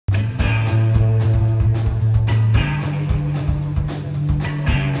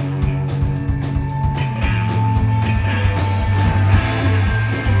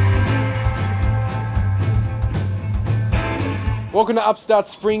Welcome to Upstart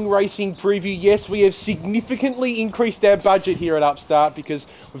Spring Racing Preview. Yes, we have significantly increased our budget here at Upstart because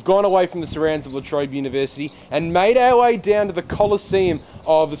we've gone away from the surrounds of La Trobe University and made our way down to the Coliseum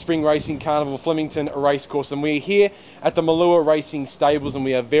of the Spring Racing Carnival, Flemington Racecourse. And we're here at the Malua Racing Stables, and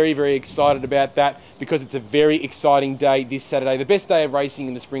we are very, very excited about that because it's a very exciting day this Saturday, the best day of racing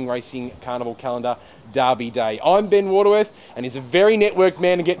in the Spring Racing Carnival calendar, Derby Day. I'm Ben Waterworth, and he's a very networked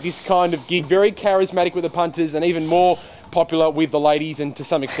man to get this kind of gig, very charismatic with the punters and even more popular with the ladies and to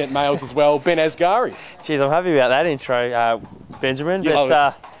some extent males as well, Ben Asgari. Jeez, I'm happy about that intro, Benjamin.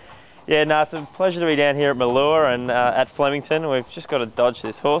 But yeah, no, it's a pleasure to be down here at Malua and at Flemington. We've just got to dodge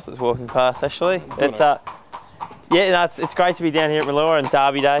this horse that's walking past, actually. It's it's great to be down here at Malua and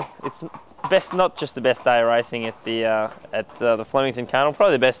Derby Day. It's best, not just the best day of racing at the Flemington Carnival,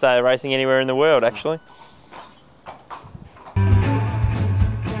 probably the best day of racing anywhere in the world, actually.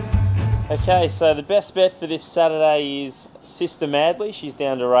 Okay, so the best bet for this Saturday is Sister Madley. She's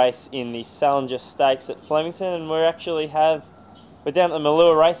down to race in the Salinger Stakes at Flemington, and we're down at the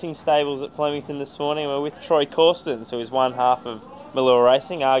Malua Racing Stables at Flemington this morning. We're with Troy Corstens, who is one half of Malua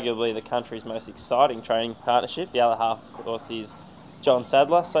Racing, arguably the country's most exciting training partnership. The other half, of course, is John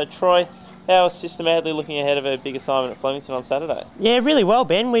Sadler. So Troy, how is Sister Madley looking ahead of her big assignment at Flemington on Saturday? Yeah, really well,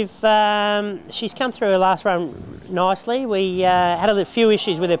 Ben. She's come through her last run nicely. We had a few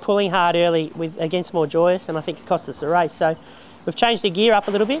issues with her pulling hard early against More Joyous, and I think it cost us the race. So we've changed the gear up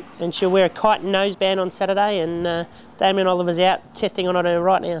a little bit, and she'll wear a kite and noseband on Saturday, and Damien Oliver's out testing on her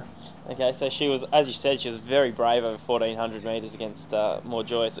right now. Okay, so she was, as you said, she was very brave over 1,400 metres against More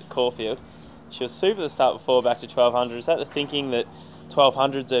Joyous at Caulfield. She was super to start before, back to 1,200. Is that the thinking that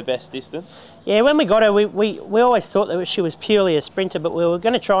 1,200's her best distance? Yeah, when we got her, we always thought that she was purely a sprinter, but we were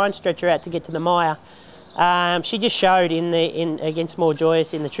going to try and stretch her out to get to the mire. She just showed against More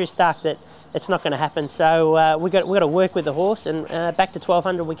Joyous in the Tristark that it's not going to happen. So we got to work with the horse, and back to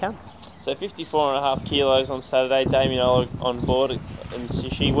 1,200 we come. So 54.5 kilos on Saturday. Damien Oliver on board,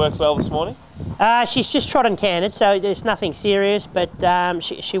 and she worked well this morning. She's just trot and cantered, so there's nothing serious. But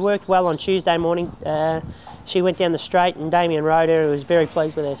she worked well on Tuesday morning. She went down the straight and Damien rode her. He was very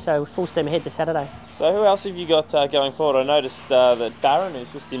pleased with her, so full steam ahead to Saturday. So who else have you got going forward? I noticed that Barron,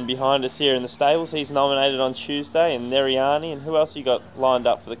 who's just in behind us here in the stables, he's nominated on Tuesday, and Neriani, and who else have you got lined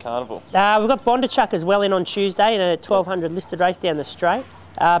up for the carnival? We've got Bondarchuk as well in on Tuesday in a 1,200 listed race down the straight.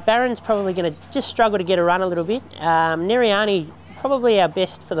 Barron's probably going to just struggle to get a run a little bit. Neriani, probably our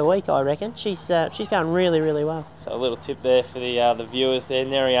best for the week, I reckon. She's going really, really well. So a little tip there for the viewers there,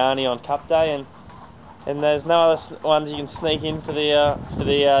 Neriani on Cup Day, and there's no other ones you can sneak in for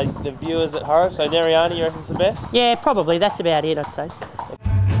the viewers at home. So Neriani, you reckon's the best? Yeah, probably. That's about it, I'd say.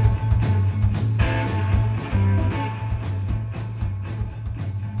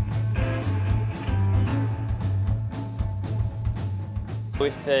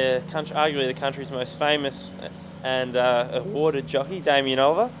 With arguably the country's most famous and awarded jockey, Damien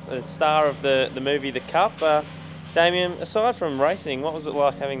Oliver, the star of the movie The Cup. Damien, aside from racing, what was it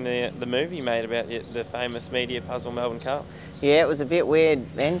like having the movie made about the famous media puzzle Melbourne Cup? Yeah, it was a bit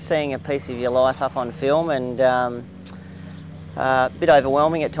weird, Ben, seeing a piece of your life up on film, and a bit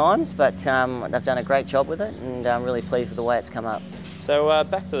overwhelming at times, but they've done a great job with it, and I'm really pleased with the way it's come up. So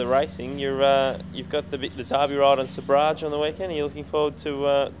back to the racing, you've got the Derby ride on Sabraj on the weekend. Are you looking forward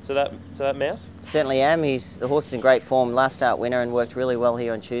to that mount? Certainly am. The horse is in great form, last start winner, and worked really well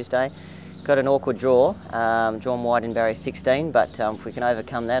here on Tuesday. Got an awkward draw, drawn wide in barrier 16, but if we can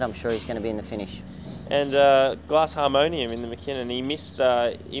overcome that, I'm sure he's going to be in the finish. And Glass Harmonium in the McKinnon, he missed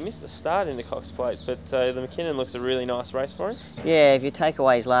the start in the Cox Plate, but the McKinnon looks a really nice race for him. Yeah, if you take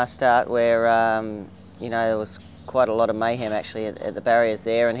away his last start where there was quite a lot of mayhem actually at the barriers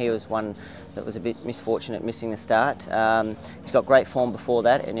there, and he was one that was a bit misfortunate missing the start. He's got great form before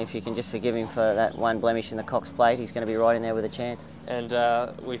that, and if you can just forgive him for that one blemish in the Cox Plate, he's going to be right in there with a chance. And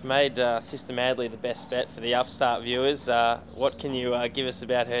we've made Sister Madley the best bet for the Upstart viewers. What can you give us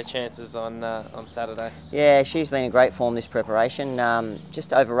about her chances on Saturday? Yeah, she's been in great form this preparation.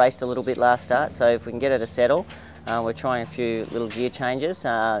 Just over-raced a little bit last start, so if we can get her to settle, we're trying a few little gear changes.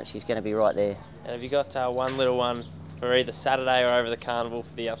 She's going to be right there. And have you got one little one for either Saturday or over the carnival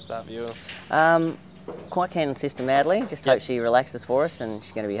for the Upstart viewers? Quite keen on Sister Madley. Just hope she relaxes for us, and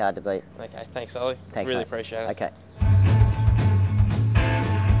she's going to be hard to beat. Okay, thanks, Ollie. Thanks, really mate. Appreciate it. Okay.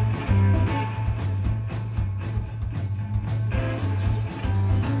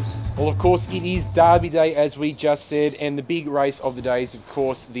 Well, of course, it is Derby Day, as we just said, and the big race of the day is, of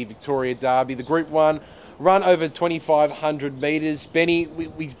course, the Victoria Derby, the Group 1 run over 2,500 metres. Benny,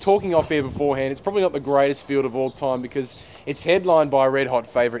 we're talking off air beforehand. It's probably not the greatest field of all time because it's headlined by a red-hot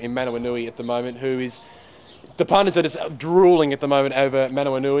favourite in Manawanui at the moment, who is the punters are just drooling at the moment over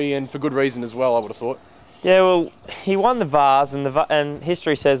Manawanui, and for good reason as well, I would have thought. Yeah, well, he won the Vars, and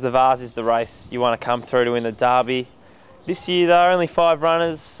history says the Vars is the race you want to come through to win the Derby. This year, though, only 5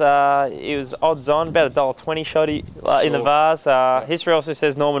 runners. It was odds on, about $1.20 shoddy in the Vars. History also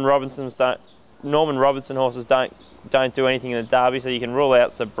says Norman Robinson horses don't do anything in the Derby, so you can rule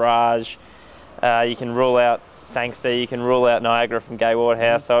out Sabrage, you can rule out Sangster, you can rule out Niagara from Gay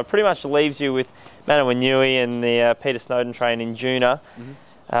Waterhouse. So it pretty much leaves you with Manawanui and the Peter Snowden train in Juna.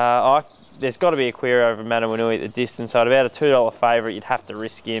 There's got to be a query over Manawanui at the distance, so at about a $2 favourite, you'd have to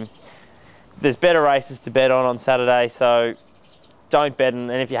risk him. There's better races to bet on Saturday, so don't bet, and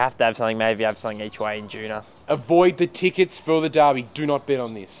if you have to have something, maybe have something each way in Juna. Avoid the tickets for the Derby. Do not bet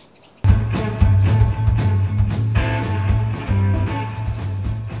on this.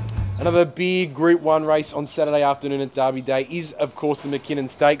 Another big Group 1 race on Saturday afternoon at Derby Day is, of course, the McKinnon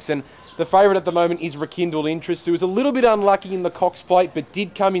Stakes, and the favourite at the moment is Rekindled Interest, who was a little bit unlucky in the Cox Plate, but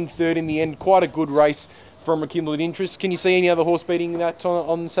did come in third in the end. Quite a good race from Rekindled Interest. Can you see any other horse beating that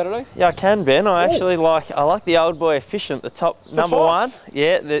on Saturday? Yeah, I can, Ben. I like the old boy Efficient, the top number one.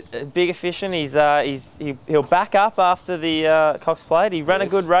 Yeah, the big Efficient. He'll back up after the Cox Plate. He ran a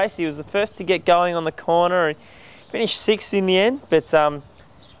good race. He was the first to get going on the corner and finished 6th in the end. But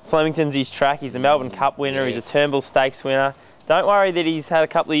Flemington's his track. He's the Melbourne Cup winner. He's a Turnbull Stakes winner. Don't worry that he's had a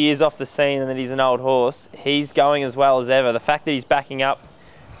couple of years off the scene and that he's an old horse. He's going as well as ever. The fact that he's backing up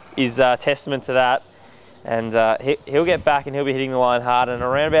is testament to that. And he'll get back and he'll be hitting the line hard. And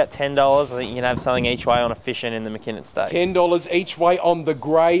around about $10, I think you can have something each way on Efficient in the McKinnon Stakes. $10 each way on the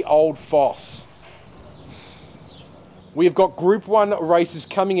grey Old Foss. We've got Group 1 races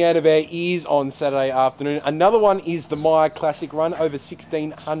coming out of our ears on Saturday afternoon. Another one is the Myer Classic Run over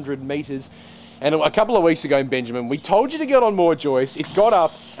 1,600 metres. And a couple of weeks ago, Benjamin, we told you to get on More Joyous. It got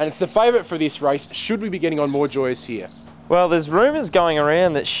up, and it's the favourite for this race. Should we be getting on More Joyous here? Well, there's rumours going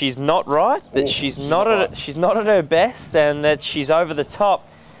around that she's not right, that she's not at her best, and that she's over the top.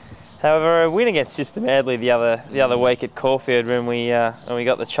 However, a win against Sister Madley the other week at Caulfield when we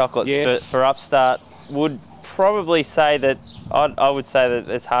got the chocolates for Upstart would probably say that I would say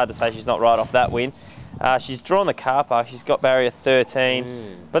that it's hard to say she's not right off that win. She's drawn the car park. She's got barrier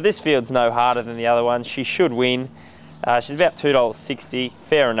 13, but this field's no harder than the other one. She should win. She's about $2.60.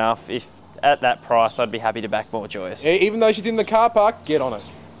 Fair enough. If at that price, I'd be happy to back More Joyous. Even though she's in the car park, get on it.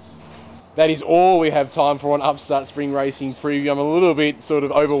 That is all we have time for on Upstart Spring Racing Preview. I'm a little bit sort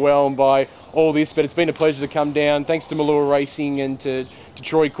of overwhelmed by all this, but it's been a pleasure to come down. Thanks to Malua Racing and to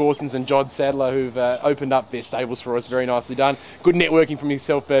Troy Corstens and Jod Sadler, who've opened up their stables for us. Very nicely done. Good networking from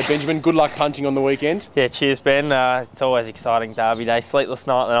yourself, Benjamin. Good luck punting on the weekend. Yeah, cheers, Ben. It's always exciting Derby Day. Sleepless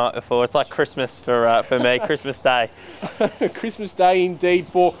night the night before. It's like Christmas for me, Christmas Day. Christmas Day indeed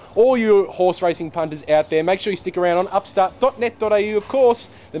for all you horse racing punters out there. Make sure you stick around on upstart.net.au, of course,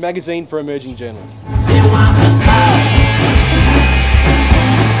 the magazine for emerging journalists.